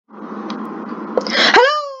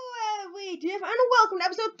welcome to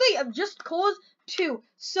episode 3 of Just Cause 2.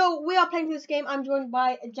 So we are playing through this game. I'm joined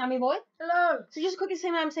by Jammy Boy. Hello. So just quickly say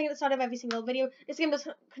what I'm saying at the start of every single video. This game does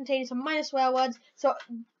contain some minor swear words, so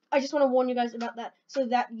I just want to warn you guys about that, so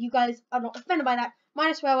that you guys are not offended by that.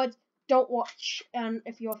 Minor swear words, don't watch, and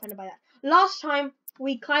if you're offended by that. Last time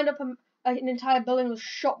we climbed up an entire building and was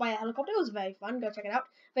shot by a helicopter. It was very fun. Go check it out.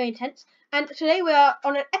 Very intense. And today we are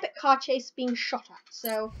on an epic car chase being shot at.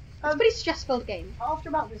 So it's a pretty stress-filled game. After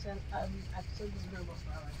about this episode, there's no more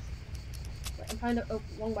swear words. I'm trying to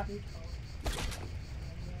wrong button.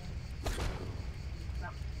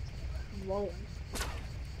 Wrong one.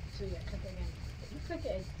 So yeah, click it again. If you click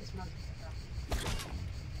it, it dismantles it.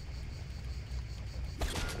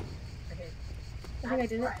 Okay. I think I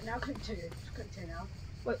did it. Right, now click 2. Just click 2 now.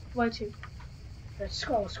 Wait, why 2?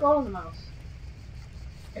 Scroll on the mouse.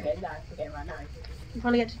 Okay, no, okay, right now. I'm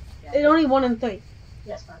trying to get to... Yeah. It's only 1 and 3.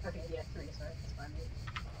 Yes, fine. Okay, yeah, 3, sorry, that's fine.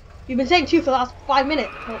 You've been saying 2 for the last 5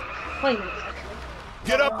 minutes. Well, 20 minutes, actually.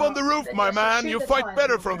 Get up on the roof, my man. You fight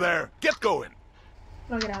better from there. Get going.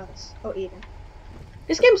 How do I get out of this? Oh, Eden.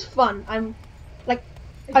 This game's fun.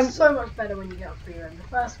 It's so much better when you get up for your own. The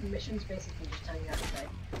first mission's basically just telling you how to play.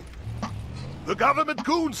 The government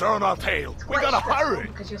goons are on our tail. We Quite gotta stressful hurry.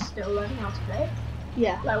 because you're still learning how to play.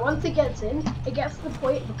 Yeah. Like once it gets in, it gets to the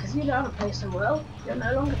point because you know how to play so well, you're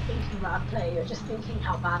no longer thinking about play, you're just thinking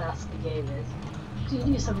how badass the game is. So you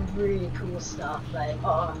do some really cool stuff, like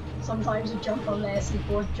sometimes you jump on this, you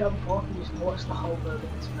both jump off and you just watch the whole building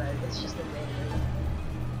explode. It's just amazing.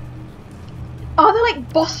 Are there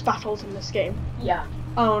like boss battles in this game? Yeah.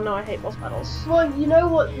 Oh no, I hate boss battles. Well, you know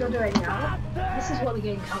what you're doing now? This is what the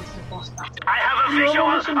game counts as a boss battle. I have a visual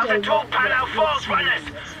of the two Panel Falls runners.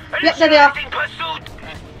 Yep, there they are. Pursuit.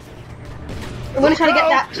 I'm gonna try to get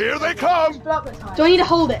that. Here they come. Just block the time. Do I need to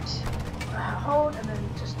hold it? Hold and then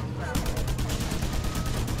just grab.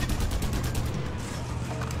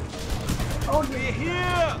 Hold We're it.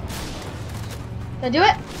 here. Did I do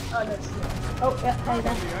it? Oh, that's it. Oh, yeah, there you go.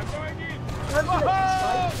 Don't do it this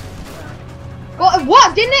way.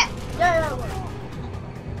 What? Didn't it? Yeah, well.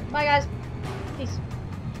 Bye, guys. Peace.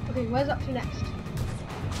 Okay, where's up to next?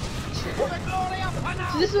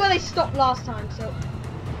 So this is where they stopped last time, so...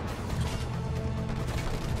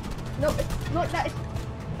 No, look, that is...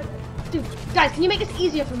 Dude, guys, can you make this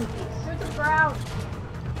easier for me, please? Go to the ground.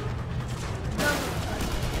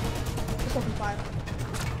 Just open fire.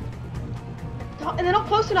 And they're not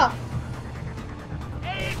close enough.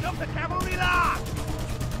 Hey, come the cavalry là.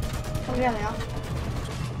 Oh, yeah, they are.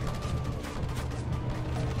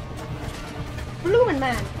 Bloomin'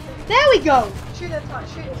 man. There we go. Shoot that time,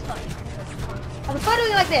 shoot this time. I'm trying to do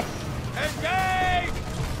it like this. Engage.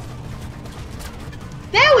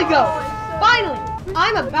 There we go. Oh, Finally.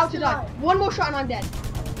 I'm about to die. One more shot and I'm dead.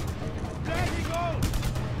 There he goes.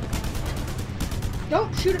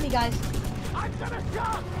 Don't shoot at me, guys. I'm gonna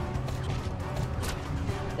shot.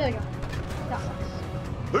 There we go. That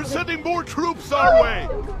sucks. They're sending more troops our way.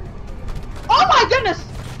 Oh my goodness!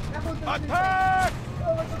 Attack!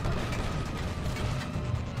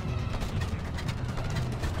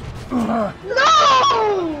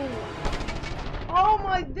 No! Oh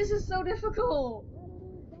my, this is so difficult.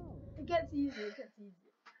 It gets easier, it gets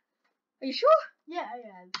easier. Are you sure? Yeah.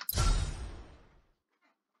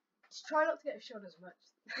 Just try not to get shot as much.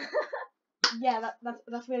 Yeah,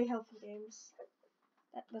 that's really helpful, games.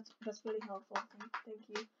 That's really helpful. Thank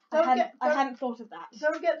you. I hadn't thought of that.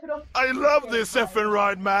 Don't get put off. I love this effing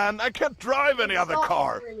ride, man. I can't drive any other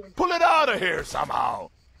car. Pull it out of here somehow.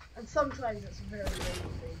 And sometimes it's very lazy.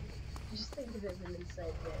 You just think of it as an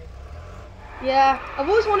insane game. Yeah, I've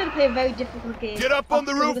always wanted to play a very difficult game. Get up on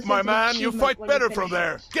the roof, my man. You fight better from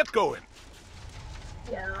there. Get going.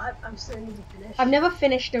 Yeah, I'm still need to finish. I've never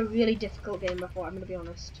finished a really difficult game before, I'm gonna be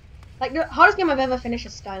honest. Like, the hardest game I've ever finished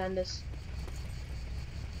is Skylanders.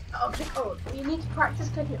 Oh, click O. You need to practice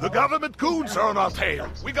clicking The O. government goons are on our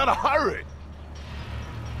tail. We gotta hurry.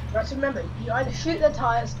 Right, so remember, you either shoot their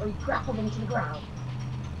tires or you grapple them to the ground.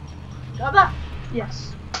 Got that?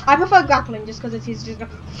 Yes. I prefer grappling just because it's easy to go.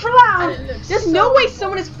 And it looks There's so no way fun.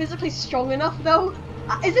 someone is physically strong enough, though.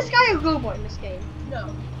 Is this guy a robot in this game?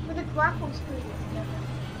 No. With a grapple screw, yeah.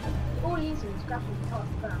 All you do is grapple the top of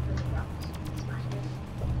the ground and then grapple. Smash it.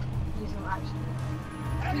 Use no action.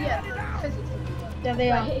 But yeah, the physics will be work. There they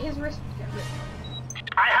are. Right, his wrist would get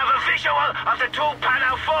ripped. I have a visual of the two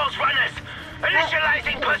Panel Falls runners.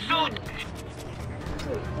 Initializing pursuit.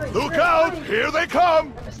 Three. Look out! Here they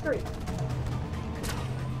come! There's 3.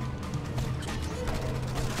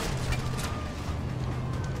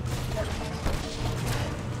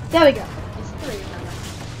 There we go. It's 3.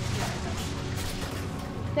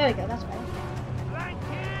 There we go, that's better. Flank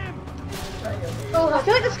him! Oh, I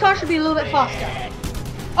feel like this car should be a little bit faster.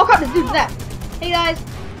 Oh crap, this dude's there. Hey guys,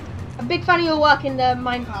 a big fan of your work in the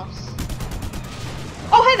mine house.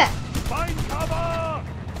 Oh, hey there. Find cover!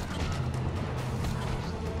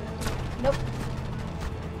 Nope.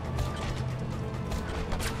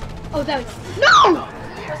 Oh, there we go. No!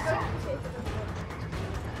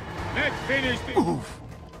 Let's finish this. Oof.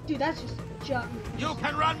 Dude, that's just a jerk. You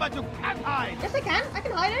can run, but you can't hide. Yes, I can. I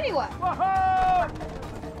can hide anywhere. Whoa!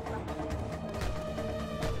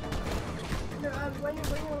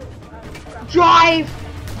 Drive!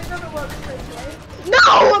 No!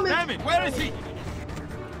 I'm in. Damn it, where is he?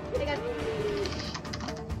 Hey guys.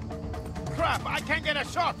 Crap, I can't get a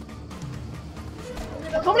shot. I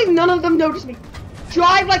can't believe none of them noticed me.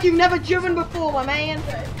 Drive like you've never driven before, my man.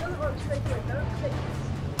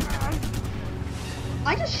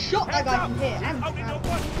 I just shot that guy from here. I'm proud.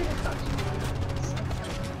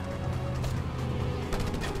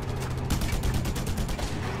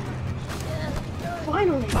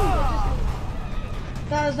 Finally!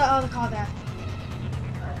 There's that other car there.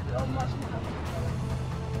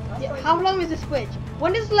 Yeah, how long is this bridge?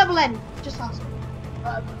 When does the level end? Just ask me.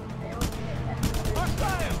 Oh,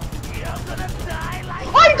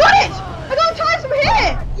 I got it! I got tires from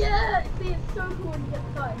here! Yeah, see, it's so cool when you get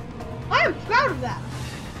the time. I am proud of that.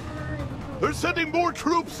 They're sending more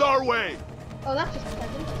troops our way. Oh, that's just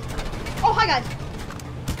pleasant. Oh, hi guys.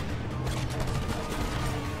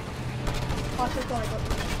 Oh, so sorry, but...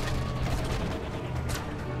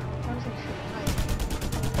 I was like, shit,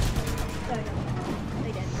 there we go.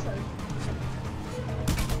 They did, so...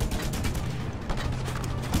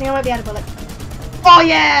 I think I might be out of bullets. Oh,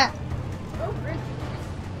 yeah! Oh, really?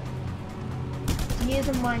 Years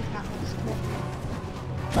of Minecraft.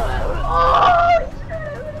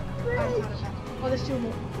 Oh, there's two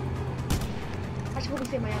more. I should probably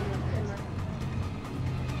save my ammo.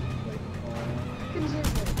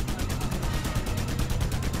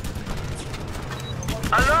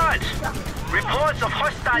 Alert! Reports of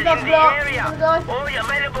hostile in the area. All the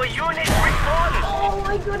available units respond. Oh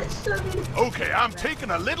my god, it's so beautiful. Okay, I'm taking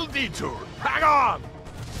a little detour. Hang on.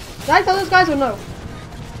 Did I throw those guys or no?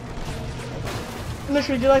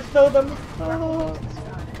 Literally, did I throw them? Oh.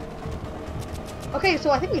 Okay, so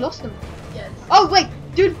I think we lost them. Yes. Oh wait,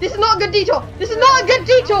 dude, this is not a good detour. This is not a good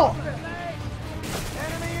detour.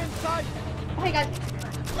 Enemy in sight. Oh, hey guys,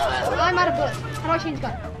 I'm out of bullets. How do I change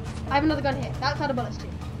gun? I have another gun here. That's out of bullets too.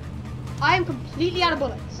 I am completely out of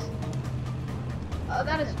bullets.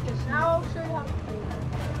 That is just. Now I'll show you how to play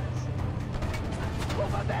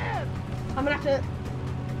Over there. I'm gonna have to.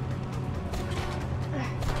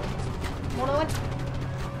 Mono it.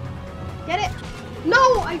 Get it?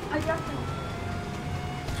 No, I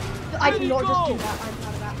cannot just do that. I'm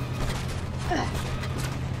proud of that.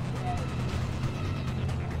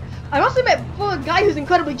 I must admit, for a guy who's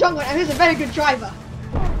incredibly jungle, and he's a very good driver.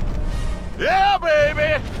 Yeah,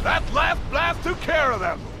 baby. That last blast took care of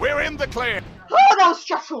them. We're in the clear. Oh, that was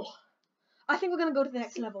stressful. I think we're gonna go to the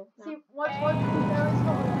next level. Now. See, watch there is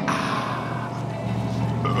not.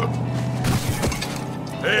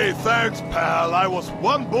 Hey, thanks, pal. I was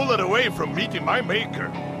one bullet away from meeting my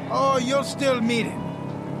maker. Oh, you'll still meet him.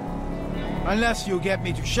 Unless you get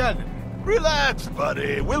me to Sheldon. Relax,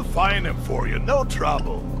 buddy. We'll find him for you. No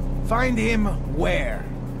trouble. Find him where?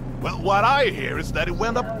 Well, what I hear is that he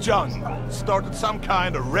went up jungle, started some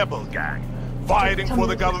kind of rebel gang. Fighting for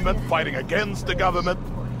the government, fighting against the government.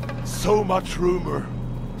 So much rumor.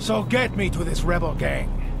 So get me to this rebel gang.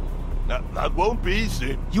 That won't be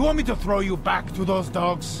easy. You want me to throw you back to those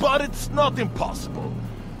dogs? But it's not impossible.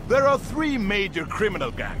 There are 3 major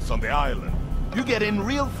criminal gangs on the island. You get in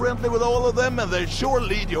real friendly with all of them and they sure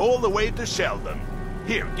lead you all the way to Sheldon.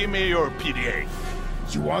 Here, give me your PDA.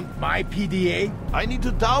 You want my PDA? I need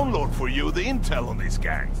to download for you the intel on these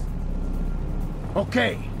gangs.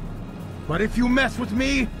 Okay. But if you mess with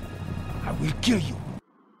me, I will kill you.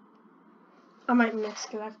 I might miss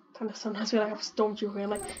because I kind of sometimes feel like I've stormed you here. I'm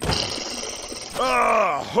like,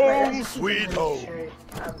 Ah, home sweet home.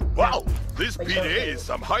 Wow, this PDA is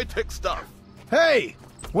some high-tech stuff. Hey,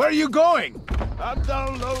 where are you going? I'm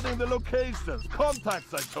downloading the locations,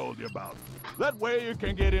 contacts I told you about. That way you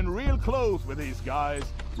can get in real close with these guys.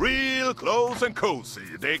 Real close and cozy,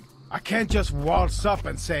 you dig? I can't just waltz up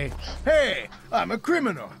and say, hey, I'm a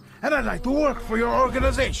criminal, and I'd like to work for your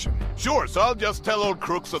organization. Sure, so I'll just tell old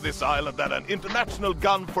crooks of this island that an international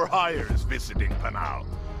gun for hire is visiting Panau.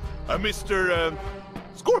 Mr.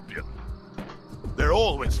 Scorpion. They're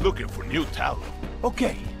always looking for new talent.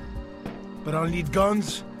 Okay, but I'll need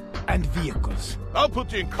guns and vehicles. I'll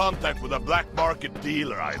put you in contact with a black market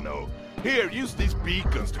dealer I know. Here, use these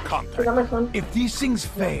beacons to contact is that my phone? If these things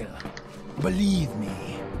fail, Believe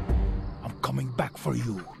me, I'm coming back for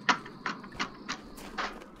you.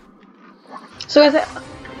 So is it?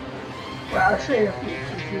 Well, I'll show you a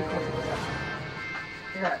few coffees.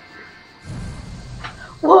 Yeah.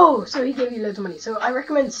 Whoa! So he gave you loads of money. So I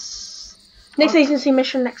recommend. Next agency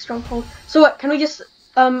mission, next stronghold. So what? Can we just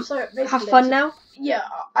So basically, have fun now? Yeah,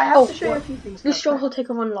 I have to show you a few things. This first. stronghold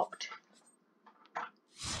takeover unlocked.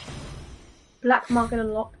 Black market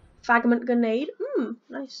unlocked. Fragment grenade.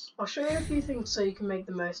 Nice. I'll show you a few things so you can make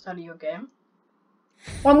the most out of your game.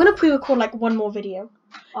 Well, I'm gonna pre-record like one more video.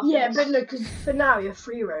 Yeah, but no, because for now you're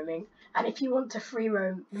free roaming, and if you want to free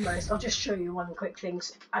roam the most, I'll just show you one quick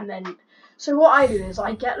things, and then. So what I do is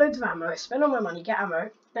I get loads of ammo, I spend all my money, get ammo,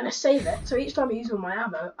 then I save it. So each time I use all my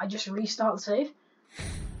ammo, I just restart the save.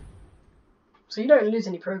 So you don't lose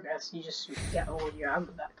any progress. You just get all your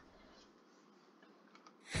ammo back.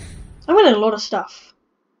 I'm winning a lot of stuff.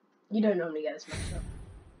 You don't normally get this much stuff.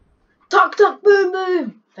 Tuck tuck boom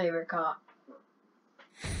boom. Favorite car.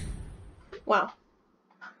 Wow.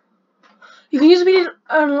 You can use the video to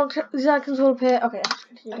unlock these icons will appear. Okay, let's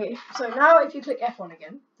continue. Okay, so now if you click F1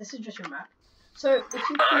 again, this is just your map. So if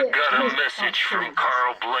you I click, got a message from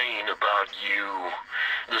Carl Blaine about you.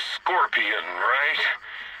 The Scorpion, right?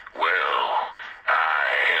 Well, I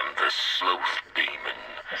am the Sloth Demon.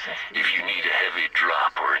 If you need a heavy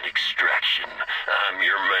drop or an extraction, I'm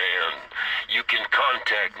your man. You can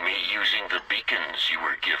contact me using the beacons you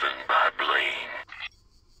were given by Blaine.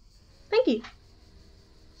 Thank you.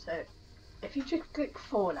 So if you just click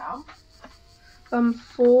 4 now,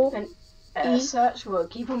 4. and E. search, well,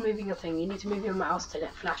 keep on moving your thing. You need to move your mouse till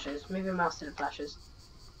it flashes. Move your mouse till it flashes.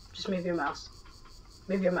 Just move your mouse.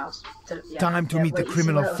 Move your mouse. Time to meet the wait, you see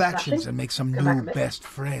criminal where it was factions flashing? and make some Go back new a bit. best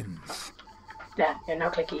friends. There, yeah, now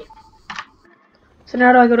click E. So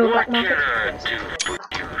now do I go to a black What can market? I do for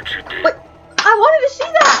you today? Wait, I wanted to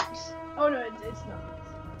see that! Oh no, it's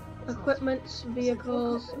not. Equipments,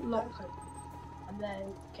 vehicles, Click it, locked. click it. And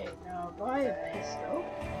then, okay, now buy a pistol.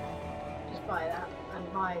 Just buy that.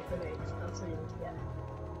 And buy grenades. That's all you need to get.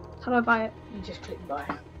 How do I buy it? You just click buy.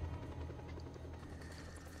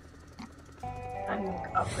 And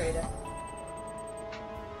upgrade it.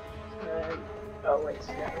 Oh wait,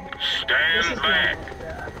 yeah. This Stand is back.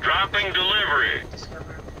 Dropping delivery.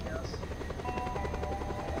 Discover everything else.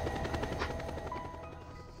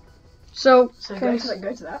 So, So okay.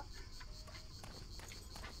 go to that.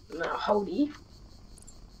 Now hold E.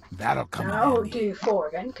 That'll come in Now handy. do 4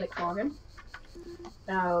 again. Click 4 again.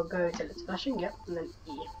 Now go till it's flashing. Yep, and then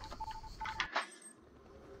E.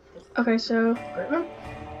 Okay, so Equipment.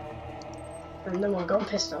 And then we'll go on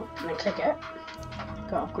pistol. And then click it.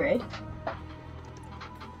 Go upgrade.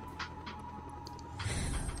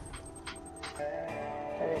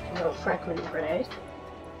 And then you go fragment grenade.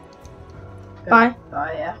 Go Buy.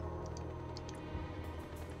 Buy, yeah.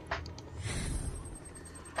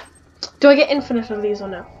 do I get infinite of these or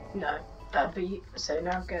no? No. But you, so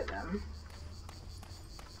now get them.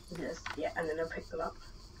 Yes, yeah, and then I'll pick them up.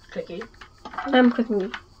 Click E. I'm clicking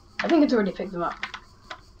E. I think it's already picked them up.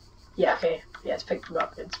 Yeah, okay. Yeah, it's picked them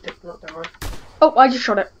up. It's picked them up, don't worry. Oh, I just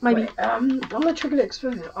shot it. Maybe. Wait, I'm gonna trigger the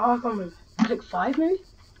explosion. Oh, I can't remember. Click 5 maybe?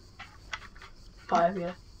 5,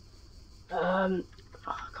 yeah. I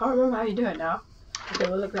can't remember how you do it now. Okay,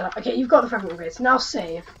 we'll look that up. Okay, you've got the fragment grades. Now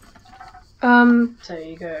save. So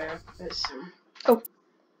you go, this, Oh.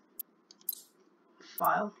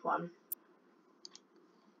 File 1.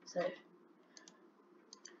 Save.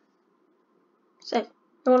 Save. It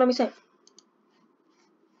won't let me save.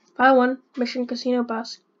 File 1, mission casino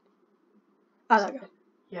bus. Ah, there we go.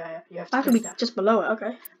 Yeah, you have I have to click be that. just below it,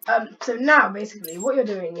 okay. So now basically what you're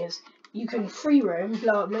doing is you can free roam,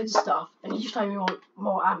 blow up loads of stuff, and each time you want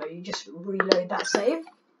more ammo, you just reload that save.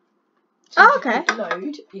 So Oh, you okay. click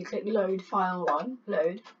load, you click load file 1,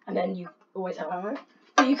 load, and then you always have ammo.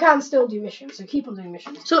 But you can still do missions, so keep on doing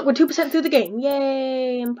missions. So look, we're 2% through the game.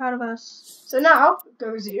 Yay! I'm proud of us. So now, go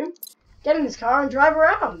resume, get in this car and drive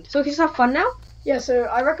around. So we can just have fun now? Yeah, so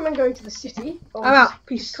I recommend going to the city. Or I'm out.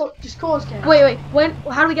 Peace. Just cause chaos. Wait. When?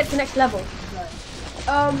 How do we get to the next level?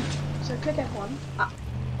 So click F1.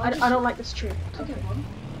 I don't like this tree. Click F1.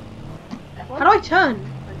 F1. How do I turn?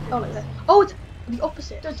 Oh, like that. Oh, it's the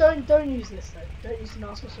opposite. Don't use this though. Don't use the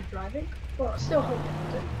mouse while driving. Well, still hold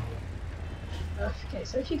it. Okay,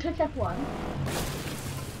 so if you click F1,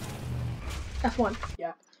 F1.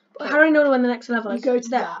 Yeah. How do I know when the next level you is? go to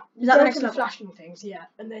there. that. Is that the Go next to the level? flashing things, yeah,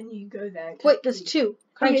 and then you go there. And Wait, click there's E. 2.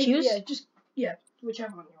 Can I choose? Yeah,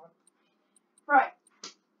 whichever one you want. Right.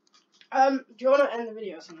 Do you want to end the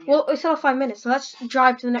video or something? Well, we still have 5 minutes, so let's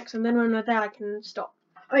drive to the next one. Then when we're there, I can stop.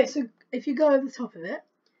 Okay, so if you go over the top of it,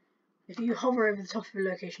 if you hover over the top of the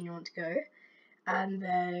location you want to go, and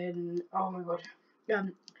then oh my god,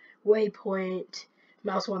 waypoint,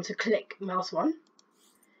 mouse 1 to click mouse 1.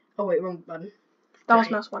 Oh wait, wrong button. That was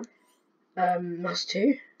mouse 1. Mouse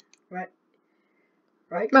 2, right?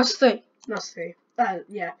 Mouse 3. Mouse 3.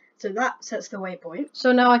 Yeah. So that sets the waypoint.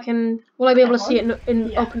 So now I can. Will I be able to see it in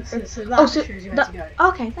Yeah, open? so that shows you where to go.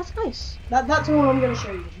 Okay, that's nice. That's all I'm going to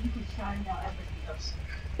show you. You can find out everything else.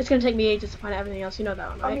 It's gonna take me ages to find out everything else. You know that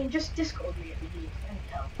one, right? I mean, just Discord me if you need any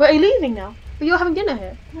help. Wait, are you leaving now? But you're having dinner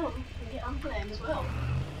here. No, yeah, I'm playing as well.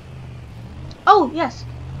 Oh yes.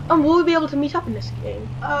 Will we be able to meet up in this game?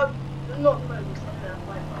 Not at the moment, because I don't have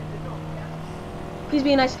Wi-Fi, but not yet. Please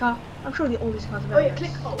be a nice car. I'm sure all these cars are Oh very yeah, nice.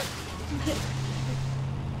 click Alt. If you click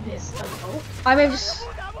this and Alt, I may have just.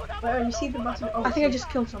 where you see the button Alt. I think I just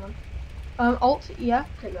killed someone. Alt, yeah.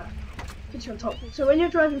 click that. Puts you on top. So when you're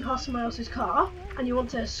driving past someone else's car and you want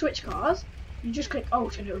to switch cars, you just click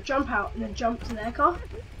Alt and it'll jump out and then jump to their car.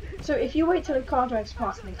 So if you wait till the car drives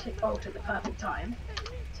past and then click Alt at the perfect time,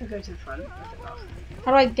 so go to the front.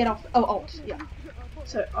 How do I get off? Oh, Alt. Yeah.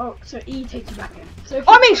 So E takes you back in. So if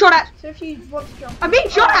Oh, I'm being shot at. So if you want to jump, I'm being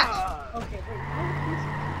shot at. Okay, wait.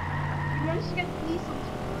 You managed to get the police on.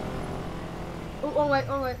 Oh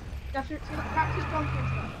wait. After Practice jumping and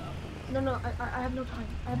stuff. no, I have no time.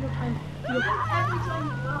 I have no time. Every time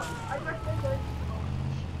you run, I recommend going to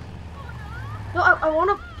No, I want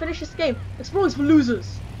to finish this game. Explorers for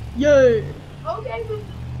losers. Yay! Okay, but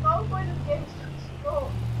the whole point of the game is to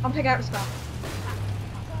explore. I'm taking out the scar.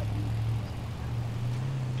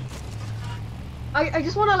 I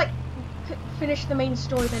just want to like finish the main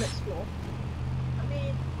story, then explore. I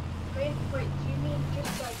mean, wait, do you mean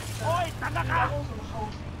just like the levels or the whole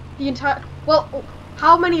thing? The entire. Well,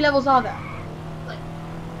 how many levels are there? Like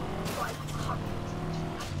 500.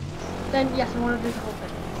 Then yes, I want to do the whole thing.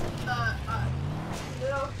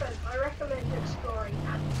 No offense, I recommend exploring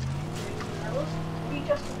and doing the levels. If you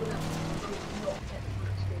just do the levels, you will not get the full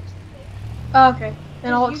experience of the game. Okay,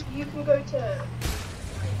 then I'll. You can go to.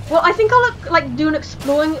 Well, I think I'll like do an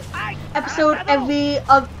exploring episode every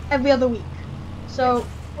other week. So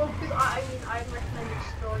Well, because I mean, I recommend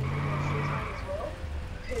exploring in your free time as well.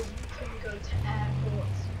 Because you can go to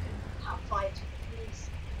airports, you can have fights with the police.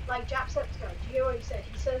 Like Jacksepticeye, do you hear what he said?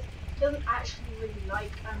 He says he doesn't actually really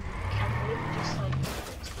like campaign, just like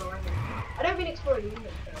exploring. I don't mean exploring England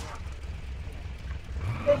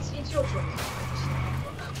though. It's your choice.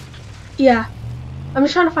 yeah, I'm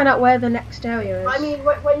just trying to find out where the next area is. I mean,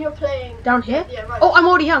 when you're playing down here. Yeah, right. Oh, I'm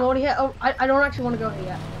already here. Oh, I don't actually want to go here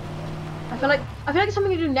yet. I feel like it's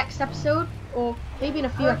something to do next episode, or maybe in a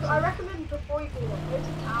few I episodes. recommend before you go to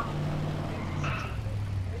town. Go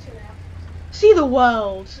to an airport. See the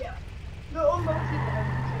world. Yeah. No, on multiplayer.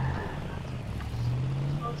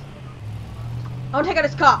 I want to take out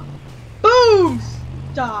this car. Booms!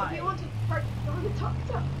 If Die. you want to practice on the top.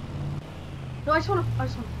 No, I just want to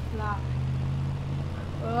fly.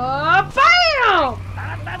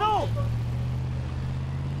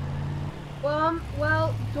 Bam!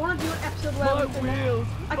 Well, do you want to do an episode where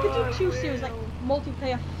I could do 2 series, like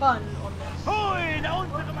multiplayer fun on this.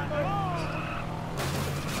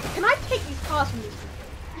 Can I take these cars from these people?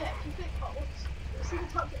 Yeah, if you click Alt, you'll see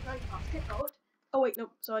the top get very fast. Click Alt. Oh wait, no,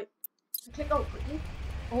 sorry. Click Alt quickly.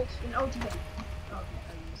 Alt. And Alt again.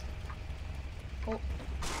 Alt.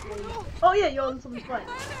 Oh yeah, you're on someone's plane.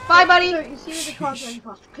 Bye, buddy. So you see the car's going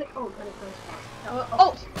fast. Click Alt when it goes fast. Now,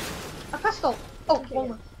 Alt. I pressed Alt. Oh, Okay, wrong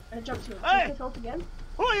yeah. one. And it jumps to it. Hey! Click Alt again.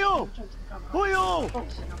 Who are you? Jump to the camera. Who are you?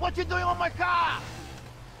 Alt. What you doing on my car?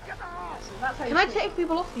 So that's how you Can I click. take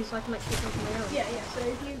people off these so I can like take them from my own? Yeah. So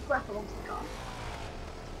if you grapple onto the car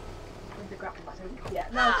with the grapple button, yeah.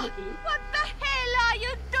 Now click E. What the hell are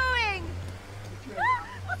you doing?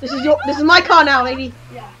 This is my car now, lady.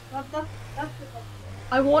 Yeah. That's the.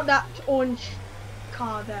 I want that orange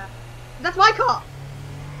car there. That's my car.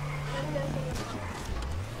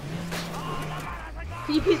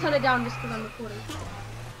 Can you please turn it down just because I'm recording?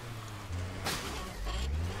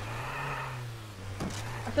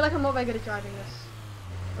 I feel like I'm not very good at driving this,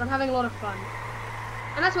 but I'm having a lot of fun,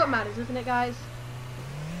 and that's what matters, isn't it, guys?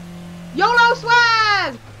 YOLO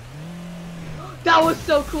swag! That was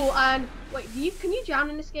so cool. And wait, can you drown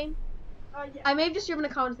in this game? Yeah. I may have just driven a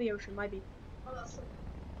car into the ocean. Might be. Oh, that's so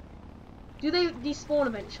Do they despawn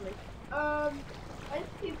eventually? I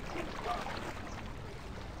think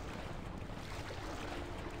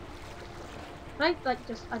Can I like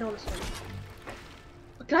just? I don't want to swim.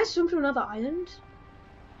 But can I swim to another island?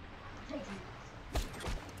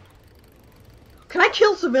 Can I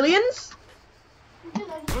kill civilians?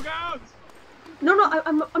 Look out! No,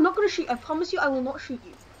 I'm not gonna shoot. I promise you, I will not shoot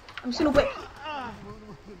you. I'm just gonna wait.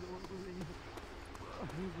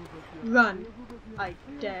 Run. I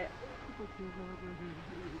dare.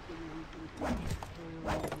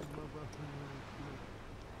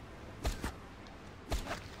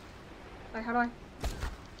 Wait, how do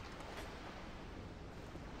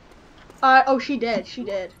I? Oh, she did. She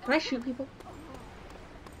did. Can I shoot people?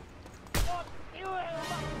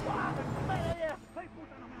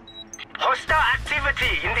 Hostile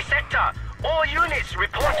activity in the sector. All units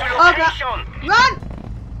report to Oh, location. Run!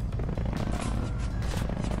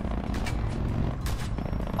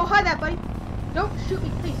 Oh, hi there, buddy. Don't shoot me,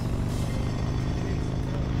 please.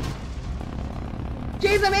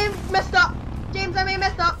 James, I may have messed up. James, I may have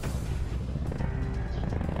messed up.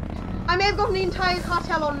 I may have gotten the entire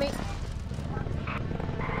cartel on me.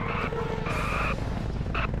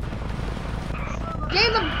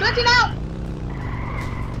 James, I'm glitching out!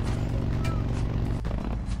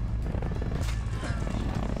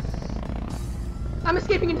 I'm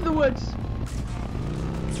escaping into the woods.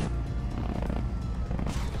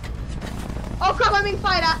 Oh crap, I'm being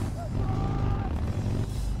fired at.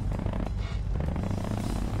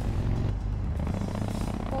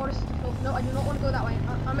 Oh, this is difficult. No, I do not want to go that way.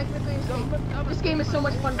 I'm making a clean escape. This game is so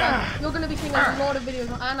much fun, guys. You're going to be seeing a lot of videos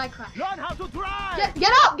and I crash. Learn how to drive!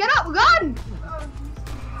 Get up, run!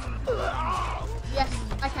 Yes,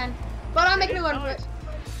 I can. But I'm making a run for it.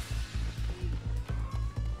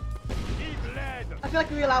 I feel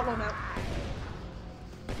like a real outlaw now.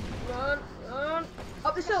 Run, run.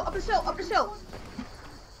 Up this hill, up this hill, up this hill.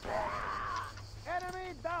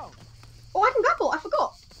 Enemy down! Oh, I can grapple, I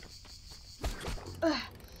forgot. Ugh.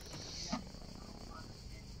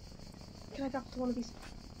 Can I grapple to one of these?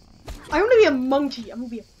 I want to be a monkey. I'm going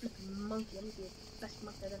to be a flipping monkey. I'm going to be the best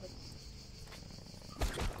monkey I've ever seen.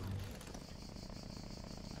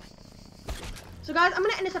 So guys, I'm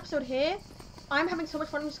going to end this episode here. I'm having so much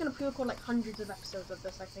fun. I'm just going to pre-record like hundreds of episodes of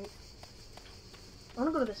this, I think. I want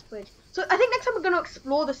to go to this bridge. So I think next time we're going to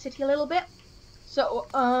explore the city a little bit. So,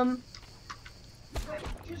 Wait,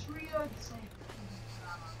 just reload the same.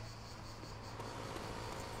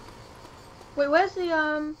 wait, where's the,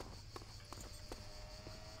 I'm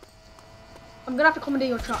going to have to commandeer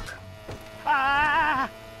your truck. Ah!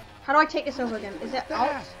 How do I take this over again? Is it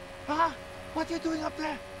out? Ah! What are you doing up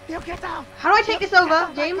there? You get down! How do I take this over,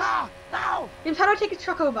 James? Now! James, how do I take this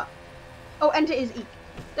truck over? Oh, enter is E.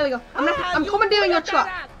 There we go. I'm commandeering your truck.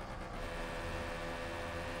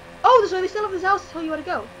 Oh, so they still have this house to tell you where to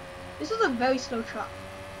go. This is a very slow truck.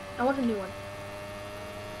 I want a new one.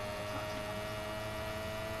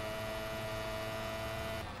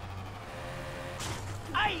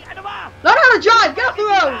 Learn how to drive! Get off the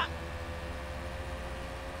road!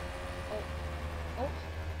 Oh.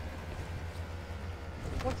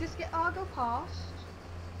 Watch this go past.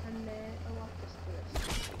 And then, oh, I'll just do this.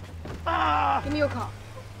 Ah! Give me your car.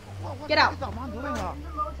 Get out.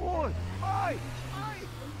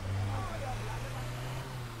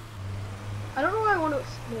 I don't know why I want to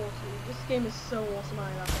explore too. This game is so awesome,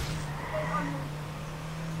 I love it.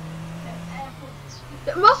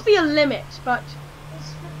 There must be a limit, but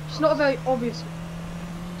it's not a very obvious one.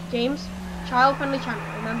 James, child-friendly channel,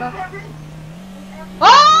 remember?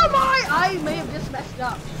 Oh my! I may have just messed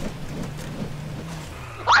up.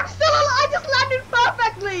 I'm still alive! I just landed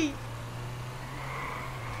perfectly!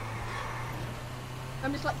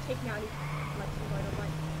 I'm just like taking out any things I don't like.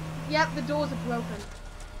 Yep, the doors are broken.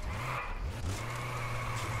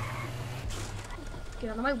 Get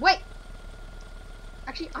out of my way!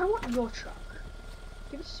 Actually, I want your truck.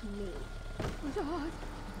 Give it to me.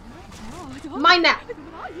 Mine now!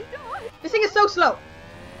 This thing is so slow.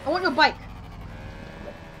 I want your bike.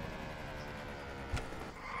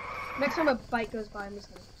 Next time a bike goes by, I'm just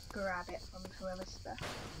gonna grab it from whoever's there.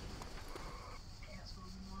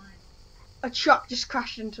 A truck just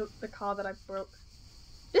crashed into the car that I broke.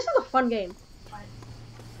 This is a fun game.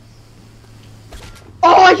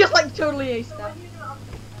 Oh, I just like totally aced that.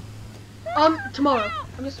 Tomorrow.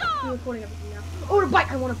 I'm just recording everything now. Oh, the bike!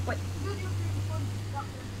 I want a bike.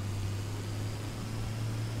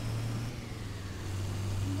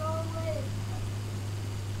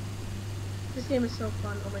 This game is so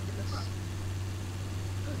fun. Oh my goodness.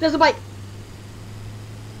 There's a bike.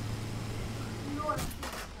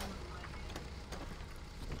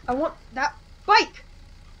 I want that bike.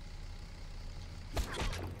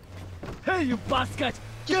 Hey, you basket!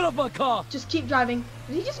 Get off my car! Just keep driving.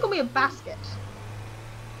 Did he just call me a basket?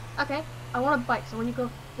 Okay, I want a bike. So when you go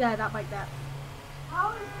there, that bike there. How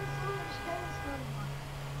is this so much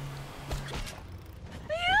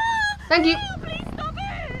tennis? Thank you. Please stop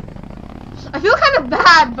it! I feel kind of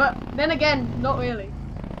bad, but then again, not really.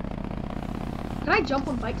 Can I jump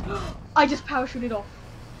on bikes? I just parachuted off.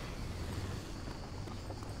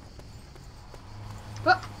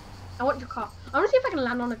 But I want your car. I want to see if I can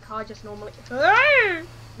land on a car just normally.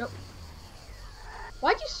 Nope.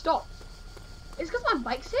 Why'd you stop? It's because my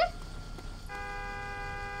bike's here?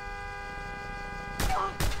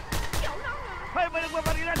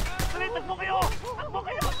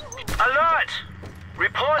 Alert!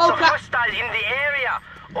 Reports of hostile in the area.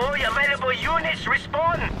 All available units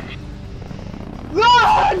respond.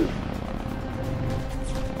 Run!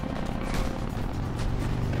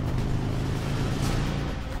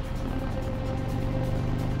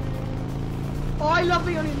 Oh, I love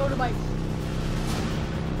being on these motorbikes.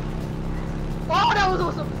 Oh, that was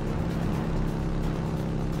awesome.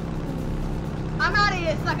 I'm out of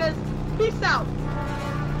here, suckers. Peace out.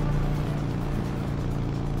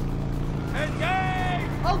 Engage!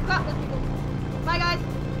 Oh crap, there's people. Bye, guys.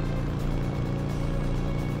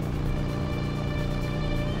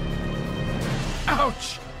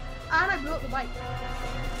 Ouch! And I blew up the bike.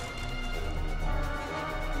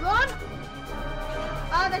 Run!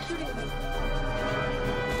 Ah, they're shooting at me.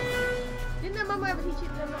 Didn't their mama ever teach you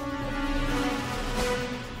them not to shoot?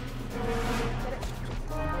 Get it?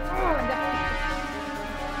 Oh, I'm definitely.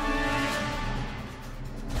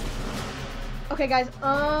 Okay, guys.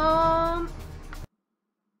 I'm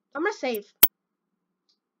gonna save.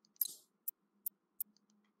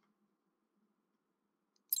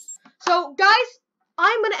 So, guys,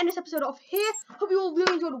 I'm gonna end this episode off here. Hope you all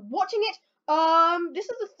really enjoyed watching it. This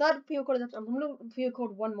is the third pre-recorded episode. I'm gonna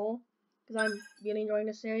pre-record one more because I'm really enjoying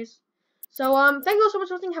this series. So, thank you all so much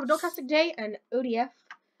for watching. Have a dogtastic day, and ODF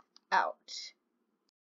out.